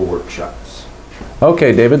have local workshops?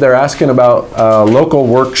 Okay, David, they're asking about local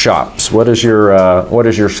workshops. What is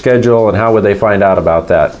your schedule, and how would they find out about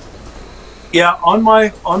that? Yeah, on my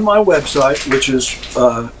website, which is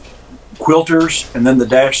Quilters and then the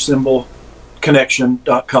 --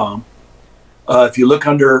 connection.com. If you look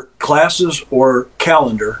under classes or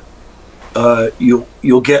calendar,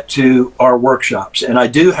 you'll get to our workshops. And I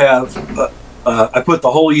do have I put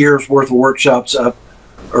the whole year's worth of workshops up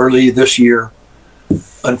early this year.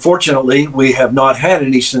 Unfortunately, we have not had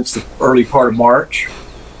any since the early part of March.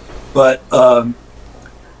 But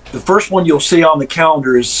the first one you'll see on the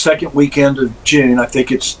calendar is second weekend of June. I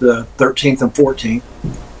think it's the 13th and 14th.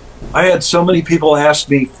 I had so many people ask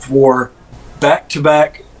me for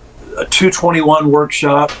back-to-back a 221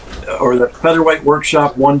 workshop, or the featherweight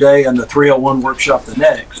workshop one day and the 301 workshop the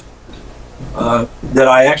next, that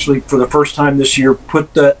I actually, for the first time this year,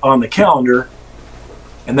 put that on the calendar.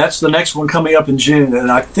 And that's the next one coming up in June.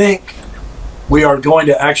 And I think we are going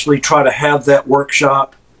to actually try to have that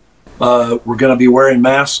workshop. We're going to be wearing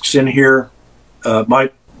masks in here. You're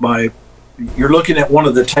looking at one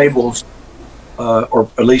of the tables, or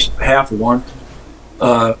at least half of one,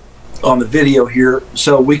 on the video here.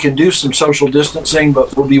 So we can do some social distancing,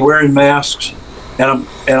 but we'll be wearing masks. And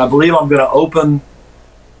I believe I'm going to open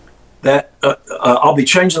that. I'll be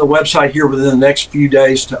changing the website here within the next few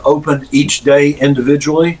days to open each day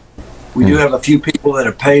individually. We do have a few people that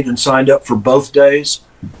have paid and signed up for both days.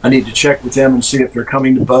 I need to check with them and see if they're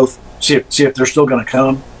coming to both. See if they're still going to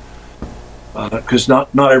come, because not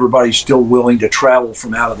everybody's still willing to travel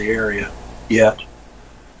from out of the area yet.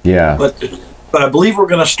 Yeah. But I believe we're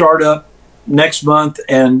going to start up next month,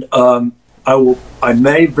 and I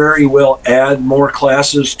may very well add more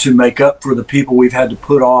classes to make up for the people we've had to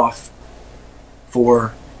put off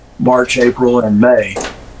for March, April, and May.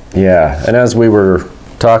 Yeah, and as we were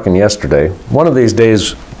talking yesterday, one of these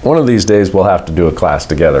days we'll have to do a class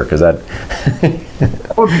together, because that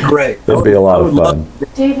would be great. That'd be a lot of fun.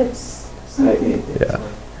 David's. Yeah.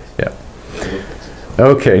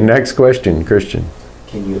 Okay, next question, Christian.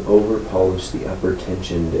 Can you over polish the upper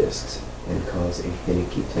tension discs and cause a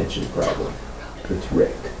finicky tension problem? It's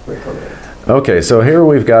Rick Armeo. Okay, so here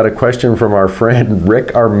we've got a question from our friend Rick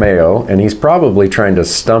Armeo, and he's probably trying to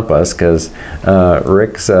stump us, because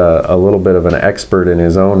Rick's a little bit of an expert in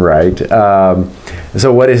his own right.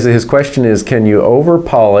 So what is his question is, can you over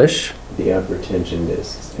polish the upper tension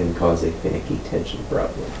discs and cause a finicky tension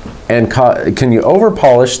problem? And can you over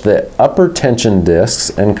polish the upper tension discs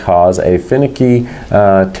and cause a finicky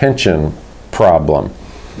tension problem?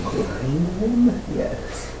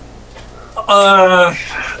 Yes.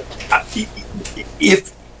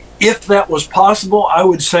 If that was possible, I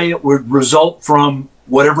would say it would result from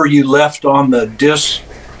whatever you left on the disc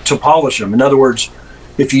to polish them. In other words,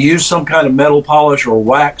 if you use some kind of metal polish or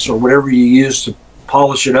wax or whatever you use to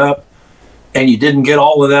polish it up, and you didn't get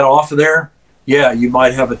all of that off of there, yeah, you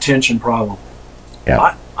might have a tension problem.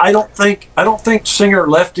 Yeah. I don't think Singer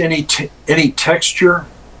left any texture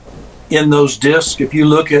in those discs. If you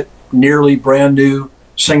look at nearly brand new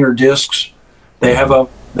Singer discs, they have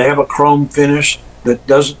a chrome finish that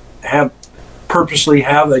doesn't purposely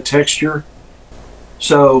have a texture.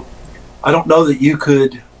 So I don't know that you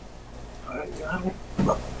could. I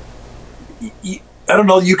don't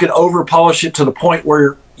know you could over polish it to the point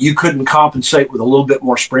where you couldn't compensate with a little bit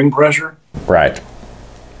more spring pressure. Right.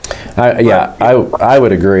 I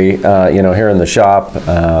would agree. Here in the shop,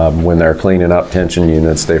 when they're cleaning up tension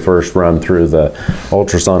units, they first run through the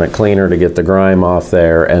ultrasonic cleaner to get the grime off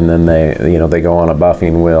there, and then they go on a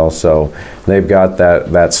buffing wheel. So they've got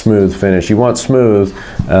that smooth finish. You want smooth,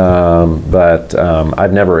 but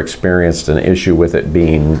I've never experienced an issue with it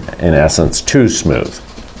being, in essence, too smooth.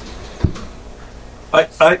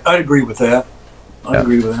 I agree with that. I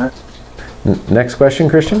agree with that. Next question,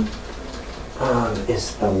 Christian?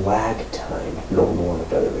 Is the lag time normal on a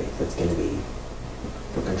featherweight? That's going to be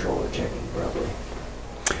for controller checking, probably.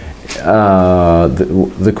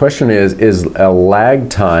 The question is a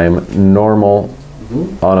lag time normal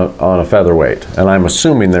on a featherweight? And I'm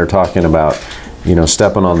assuming they're talking about,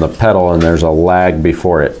 stepping on the pedal and there's a lag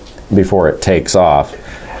before it takes off.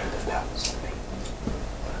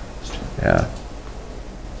 Yeah.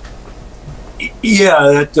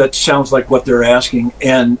 Yeah, that sounds like what they're asking,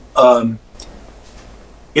 and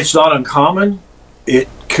it's not uncommon. It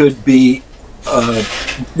could be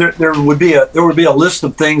there would be a list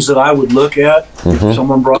of things that I would look at if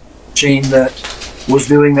someone brought a machine that was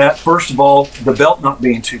doing that. First of all, the belt not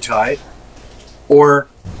being too tight, or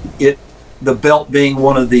the belt being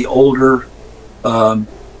one of the older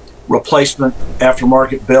replacement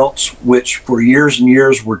aftermarket belts, which for years and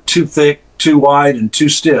years were too thick, too wide, and too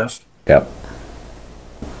stiff. Yep.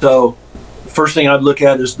 So the first thing I'd look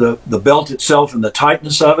at is the belt itself and the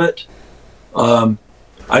tightness of it.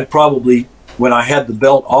 I'd probably, when I had the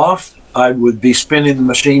belt off, I would be spinning the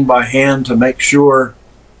machine by hand to make sure,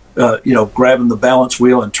 grabbing the balance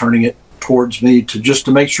wheel and turning it towards me just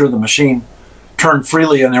to make sure the machine turned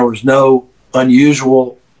freely and there was no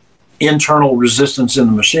unusual internal resistance in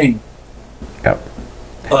the machine. Yep.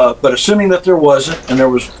 But assuming that there wasn't, and there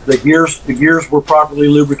was the gears were properly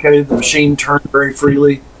lubricated, the machine turned very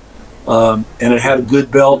freely, and it had a good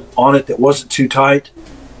belt on it that wasn't too tight,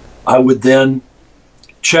 I would then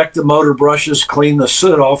check the motor brushes, clean the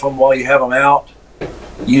soot off them while you have them out,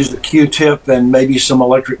 use the Q-tip and maybe some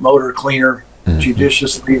electric motor cleaner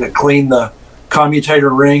judiciously to clean the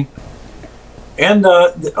commutator ring. And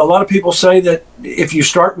a lot of people say that if you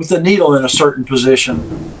start with the needle in a certain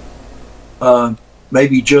position,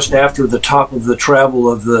 maybe just after the top of the travel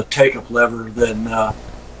of the take-up lever, then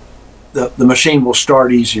the machine will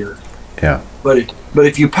start easier. Yeah. But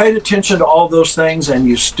if you paid attention to all those things, and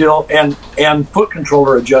you still and foot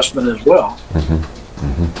controller adjustment as well,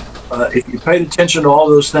 if you paid attention to all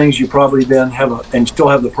those things, you probably then still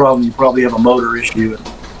have the problem. You probably have a motor issue and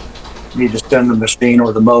need to send the machine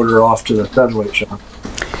or the motor off to the featherweight shop.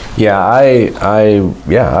 Yeah,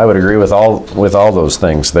 I would agree with all those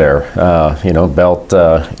things there. You know, belt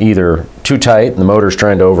either too tight and the motor's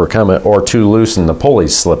trying to overcome it, or too loose and the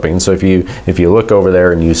pulley's slipping. So if you look over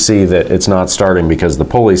there and you see that it's not starting because the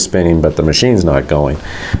pulley's spinning but the machine's not going.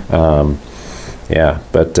 Yeah,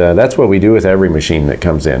 but that's what we do with every machine that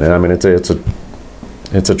comes in. And I mean, it's a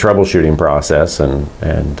troubleshooting process, and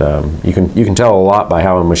you can tell a lot by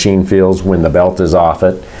how a machine feels when the belt is off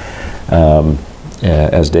it.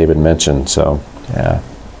 As David mentioned. So yeah,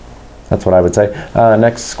 that's what I would say.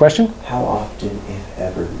 Next question. How often, if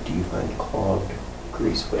ever, do you find clogged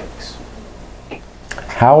grease wicks?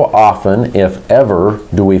 How often, if ever,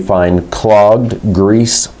 do we find clogged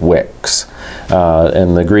grease wicks?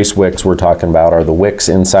 And the grease wicks we're talking about are the wicks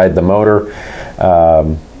inside the motor.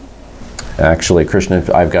 Actually, Christian,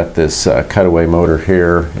 I've got this cutaway motor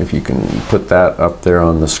here. If you can put that up there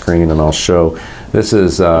on the screen, and I'll show. This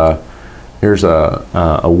is here's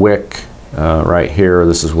a wick right here.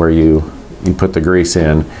 This is where you put the grease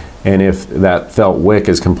in, and if that felt wick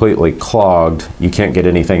is completely clogged, you can't get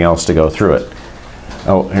anything else to go through it.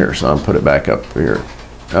 Oh, here, so I'll put it back up here.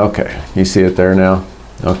 Okay, you see it there now?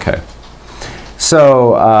 Okay.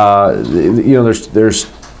 So, you know,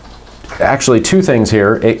 there's actually two things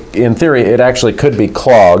here. In theory, it actually could be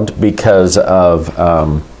clogged because of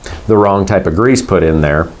the wrong type of grease put in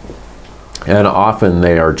there, and often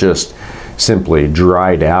they are just simply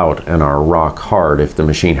dried out and are rock hard if the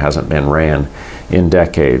machine hasn't been ran in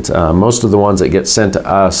decades. Most of the ones that get sent to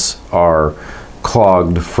us are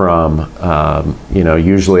clogged from, you know,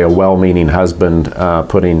 usually a well-meaning husband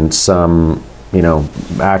putting some, you know,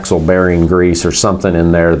 axle bearing grease or something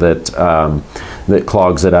in there that that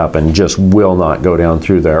clogs it up and just will not go down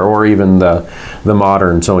through there. Or even the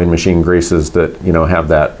modern sewing machine greases that, you know, have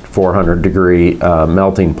that 400-degree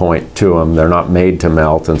melting point to them. They're not made to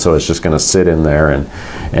melt, and so it's just going to sit in there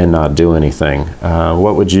and not do anything.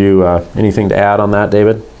 What would you, anything to add on that,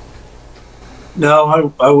 David?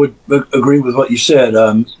 No, I would agree with what you said.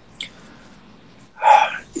 And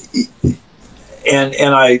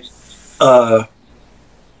I,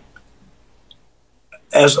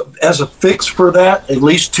 as a fix for that, at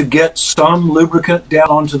least to get some lubricant down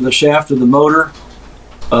onto the shaft of the motor,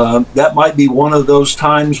 that might be one of those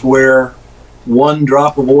times where one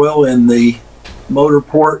drop of oil in the motor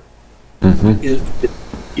port is,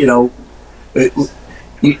 you know,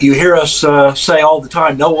 you hear us say all the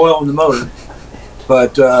time, no oil in the motor,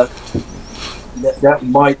 but that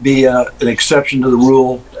might be an exception to the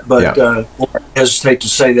rule. But I hesitate to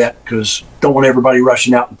say that because don't want everybody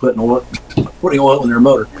rushing out and putting oil in their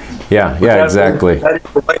motor. Yeah, yeah, exactly. That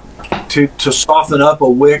is a way to soften up a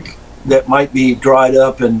wick that might be dried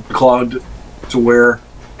up and clogged to where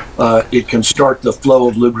it can start the flow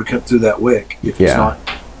of lubricant through that wick. If it's not,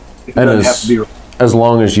 it doesn't have to be. As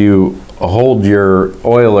long as you hold your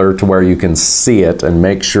oiler to where you can see it and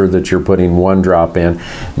make sure that you're putting one drop in.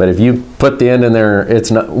 But if you put the end in there,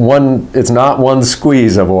 it's not one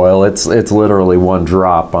squeeze of oil. It's literally one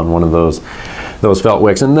drop on one of those felt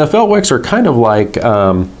wicks. And the felt wicks are kind of like,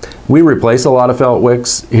 we replace a lot of felt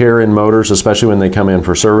wicks here in motors, especially when they come in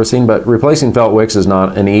for servicing, but replacing felt wicks is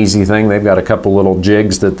not an easy thing. They've got a couple little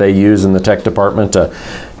jigs that they use in the tech department to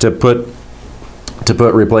put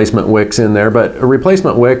replacement wicks in there. But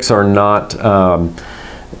replacement wicks are not,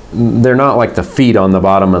 they're not like the feet on the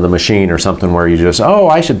bottom of the machine or something where you just, oh,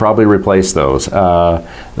 I should probably replace those.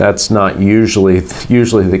 That's not usually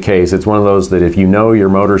the case. It's one of those that if you know your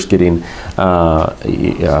motor's getting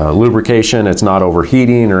lubrication, it's not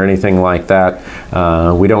overheating or anything like that,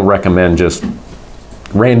 we don't recommend just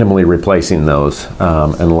randomly replacing those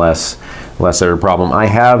unless they're a problem. I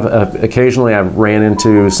have occasionally I've ran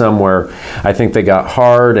into some where I think they got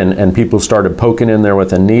hard and people started poking in there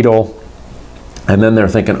with a needle And then they're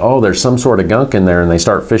thinking, oh, there's some sort of gunk in there, and they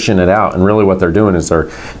start fishing it out. And really what they're doing is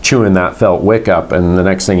they're chewing that felt wick up, and the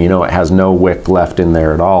next thing you know, it has no wick left in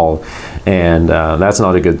there at all. And that's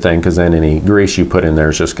not a good thing, because then any grease you put in there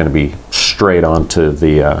is just going to be straight onto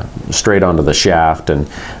the shaft, and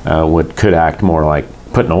what could act more like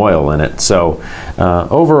putting oil in it. So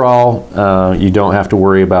overall, you don't have to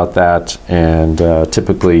worry about that, and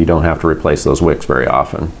typically you don't have to replace those wicks very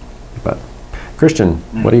often. But Christian,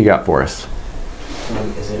 what do you got for us?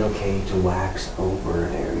 Is it okay to wax over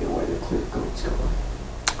an area where the clear coat's going?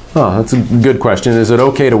 Oh, that's a good question. Is it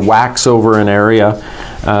okay to wax over an area?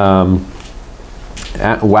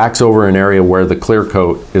 Wax over an area where the clear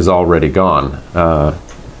coat is already gone.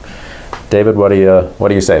 David, what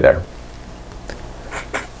do you say there?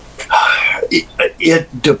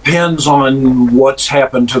 It depends on what's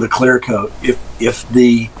happened to the clear coat. If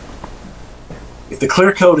the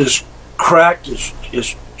clear coat is cracked,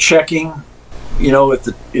 is checking, you know,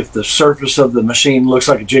 if the surface of the machine looks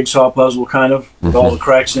like a jigsaw puzzle, kind of, with all the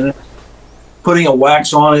cracks in it, putting a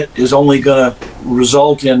wax on it is only going to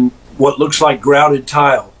result in what looks like grouted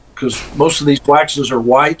tile, because most of these waxes are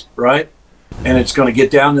white, right? And it's going to get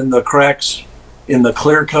down in the cracks in the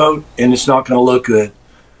clear coat, and it's not going to look good.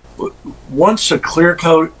 Once a clear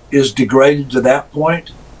coat is degraded to that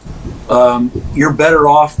point, you're better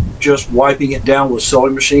off just wiping it down with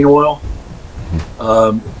sewing machine oil.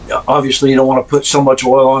 Obviously, you don't want to put so much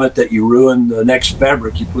oil on it that you ruin the next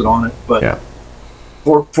fabric you put on it. But yeah,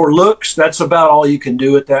 for looks, that's about all you can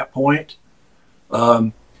do at that point.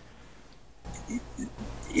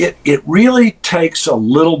 It really takes a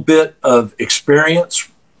little bit of experience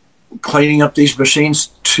cleaning up these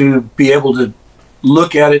machines to be able to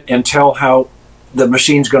look at it and tell how the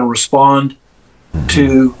machine's going to respond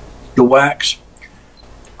to the wax.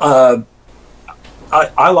 I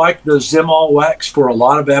like the Zimol wax for a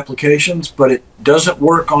lot of applications, but it doesn't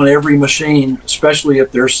work on every machine, especially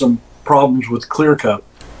if there's some problems with clear coat.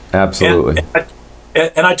 Absolutely.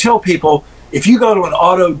 And I tell people, if you go to an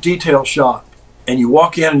auto detail shop and you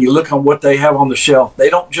walk in and you look on what they have on the shelf,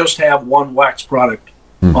 they don't just have one wax product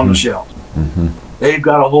on the shelf. They've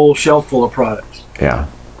got a whole shelf full of products. Yeah.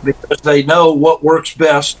 Because they know what works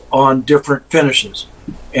best on different finishes.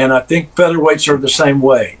 And I think featherweights are the same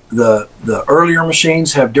way. The earlier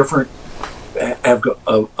machines have a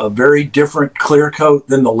very different clear coat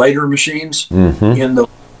than the later machines in the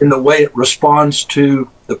way it responds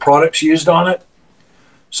to the products used on it.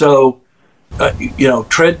 So, you know,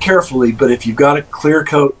 tread carefully. But if you've got a clear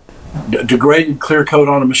coat, degraded clear coat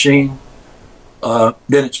on a machine,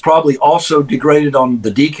 then it's probably also degraded on the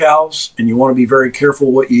decals, and you want to be very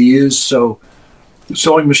careful what you use. So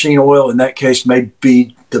sewing machine oil in that case may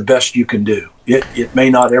be the best you can do. It may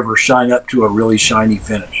not ever shine up to a really shiny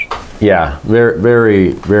finish. Yeah,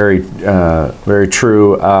 very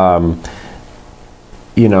true.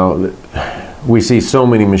 You know, we see so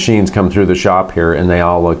many machines come through the shop here, and they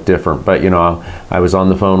all look different. But you know, I was on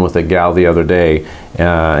the phone with a gal the other day,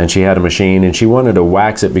 and she had a machine, and she wanted to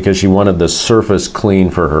wax it because she wanted the surface clean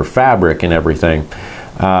for her fabric and everything.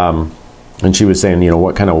 And she was saying, you know,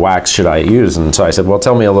 what kind of wax should I use? And so I said, well,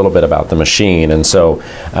 tell me a little bit about the machine. And so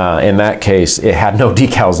in that case, it had no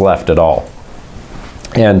decals left at all.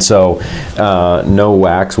 And so no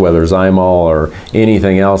wax, whether Zymol or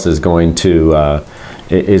anything else, is going to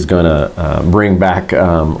bring back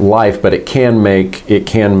life, but it can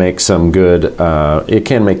make some good. It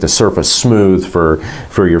can make the surface smooth for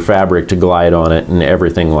your fabric to glide on it and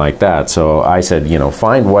everything like that. So I said, you know,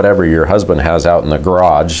 find whatever your husband has out in the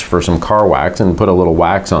garage for some car wax and put a little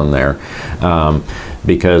wax on there,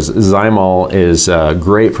 because Zymol is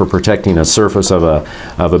great for protecting a surface of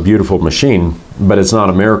a beautiful machine, but it's not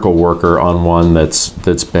a miracle worker on one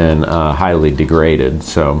that's been highly degraded.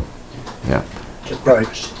 So, yeah.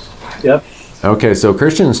 Right. Yep. Okay, so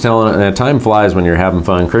Christian's telling us, time flies when you're having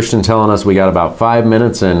fun. Christian's telling us we got about 5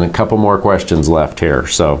 minutes and a couple more questions left here.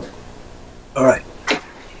 So. All right.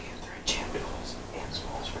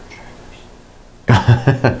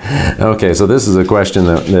 Okay, so this is a question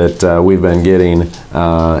that we've been getting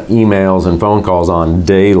emails and phone calls on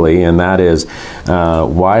daily, and that is,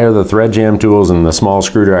 why are the thread jam tools and the small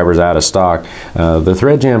screwdrivers out of stock? The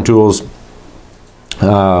thread jam tools,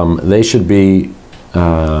 they should be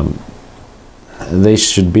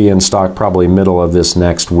in stock probably middle of this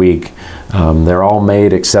next week. They're all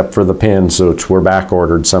made except for the pins, so we're back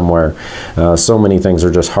ordered somewhere. So many things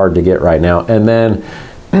are just hard to get right now. And then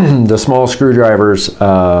the small screwdrivers,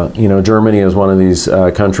 you know, Germany is one of these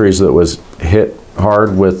countries that was hit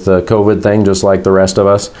hard with the COVID thing, just like the rest of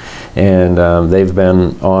us. And they've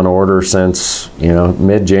been on order since,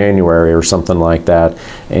 mid-January or something like that.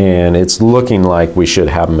 And it's looking like we should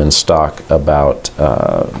have them in stock about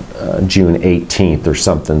June 18th or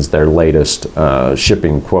something's their latest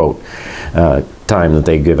shipping quote time that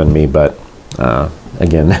they've given me. But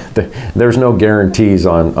again, there's no guarantees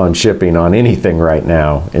on shipping on anything right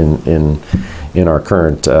now in our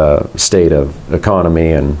current state of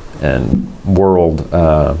economy and world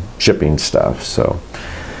shipping stuff. So,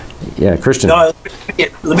 yeah, Christian. No,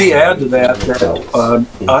 let me add to that.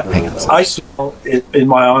 I sell it in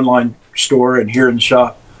my online store and here in the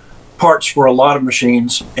shop parts for a lot of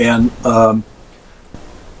machines, and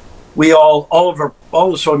we all the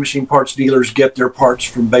sewing machine parts dealers get their parts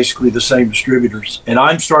from basically the same distributors. And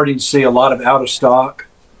I'm starting to see a lot of out of stock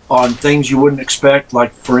on things you wouldn't expect,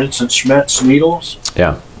 like, for instance, Schmetz needles.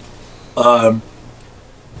 Yeah.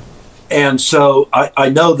 And so I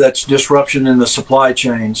know that's disruption in the supply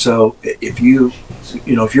chain. So if you're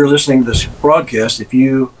listening to this broadcast, if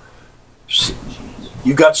you've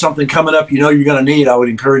got something coming up you're going to need, I would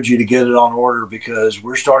encourage you to get it on order, because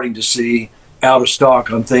we're starting to see out of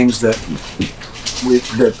stock on things that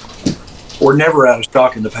were never out of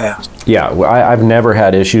stock in the past. Yeah, I've never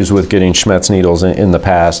had issues with getting Schmetz needles in the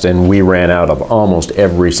past, and we ran out of almost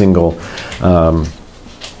every single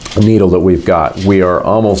needle that we've got. We are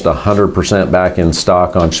almost 100% back in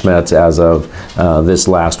stock on Schmetz as of this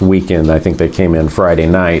last weekend. I think they came in Friday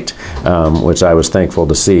night, which I was thankful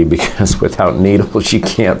to see, because without needles you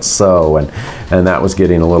can't sew, and that was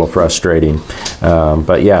getting a little frustrating.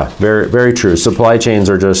 But yeah, very, very true. Supply chains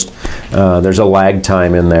are just, there's a lag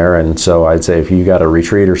time in there, and so I'd say if you got a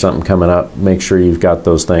retreat or something coming up, make sure you've got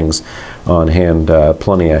those things on hand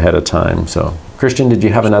plenty ahead of time. So, Christian, did you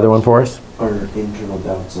have another one for us? Are internal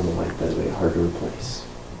belts on the white Featherweight hard to replace?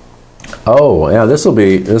 Oh, yeah, this will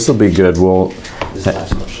be good.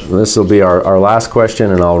 This will be our last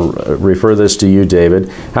question, and I'll refer this to you, David.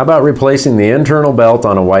 How about replacing the internal belt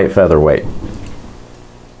on a white Featherweight?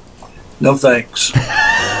 No thanks.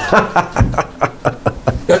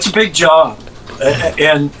 That's a big job,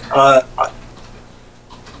 and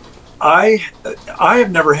I have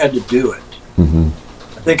never had to do it. Mm-hmm.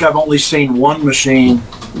 I think I've only seen one machine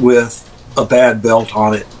with a bad belt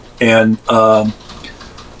on it, and I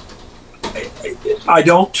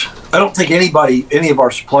don't think any of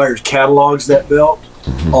our suppliers catalogs that belt.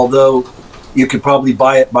 Mm-hmm. Although you could probably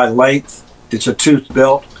buy it by length. It's a toothed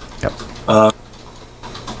belt. Yep.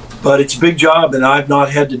 But it's a big job, and I've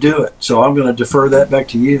not had to do it, so I'm going to defer that back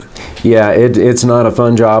to you. Yeah, it's not a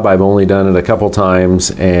fun job. I've only done it a couple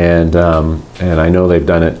times, and I know they've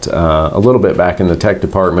done it a little bit back in the tech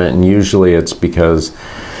department, and usually it's because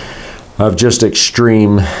of just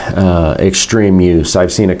extreme use.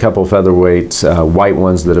 I've seen a couple Featherweights, white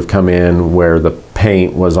ones that have come in where the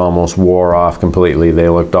paint was almost wore off completely. They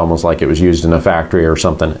looked almost like it was used in a factory or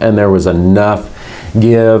something, and there was enough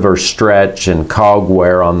give or stretch and cog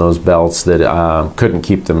wear on those belts that couldn't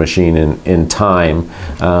keep the machine in time.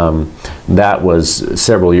 That was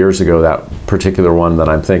several years ago, that particular one that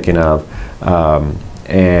I'm thinking of.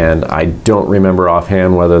 And I don't remember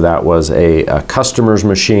offhand whether that was a customer's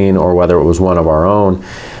machine or whether it was one of our own.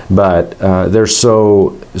 But there's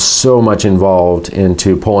so much involved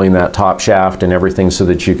into pulling that top shaft and everything so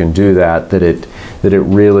that you can do that it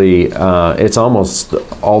really it's almost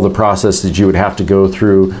all the process that you would have to go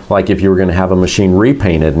through, like if you were going to have a machine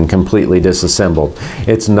repainted and completely disassembled.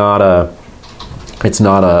 It's not a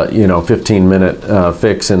 15-minute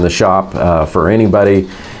fix in the shop for anybody.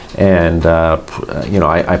 And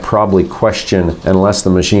I probably question, unless the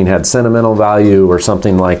machine had sentimental value or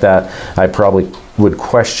something like that, I probably would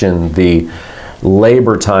question the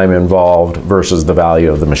labor time involved versus the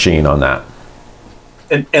value of the machine on that.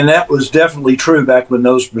 And that was definitely true back when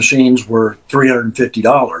those machines were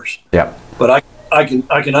 $350. Yeah. But I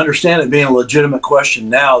can understand it being a legitimate question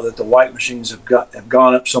now that the white machines have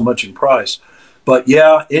gone up so much in price. But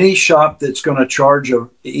yeah, any shop that's going to charge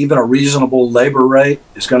even a reasonable labor rate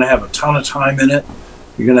is going to have a ton of time in it.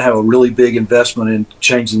 You're going to have a really big investment in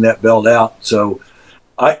changing that belt out. So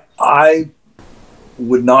I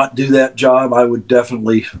would not do that job. I would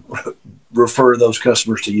definitely refer those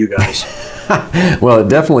customers to you guys. Well, it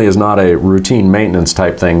definitely is not a routine maintenance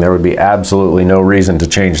type thing. There would be absolutely no reason to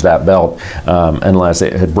change that belt unless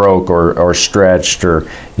it had broke or stretched or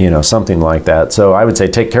something like that. So I would say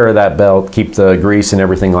take care of that belt, keep the grease and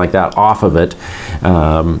everything like that off of it,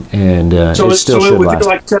 and it still should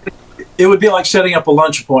last. It would be like setting up a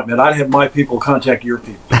lunch appointment. I'd have my people contact your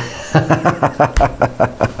people.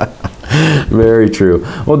 Very true.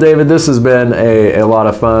 Well, David, this has been a lot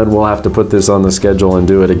of fun. We'll have to put this on the schedule and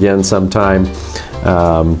do it again sometime.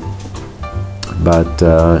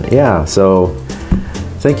 Yeah, so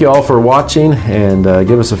thank you all for watching, and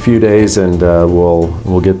give us a few days, and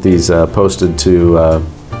we'll get these posted to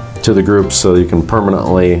the groups so you can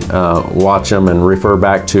permanently watch them and refer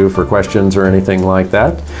back to for questions or anything like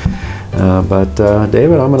that.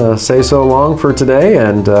 David, I'm going to say so long for today,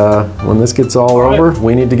 and when this gets all over,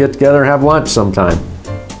 we need to get together and have lunch sometime.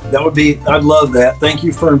 I'd love that. Thank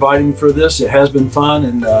you for inviting me for this. It has been fun,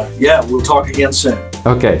 and yeah, we'll talk again soon.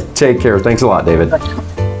 Okay, take care. Thanks a lot, David.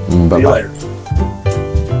 Bye-bye. See you later.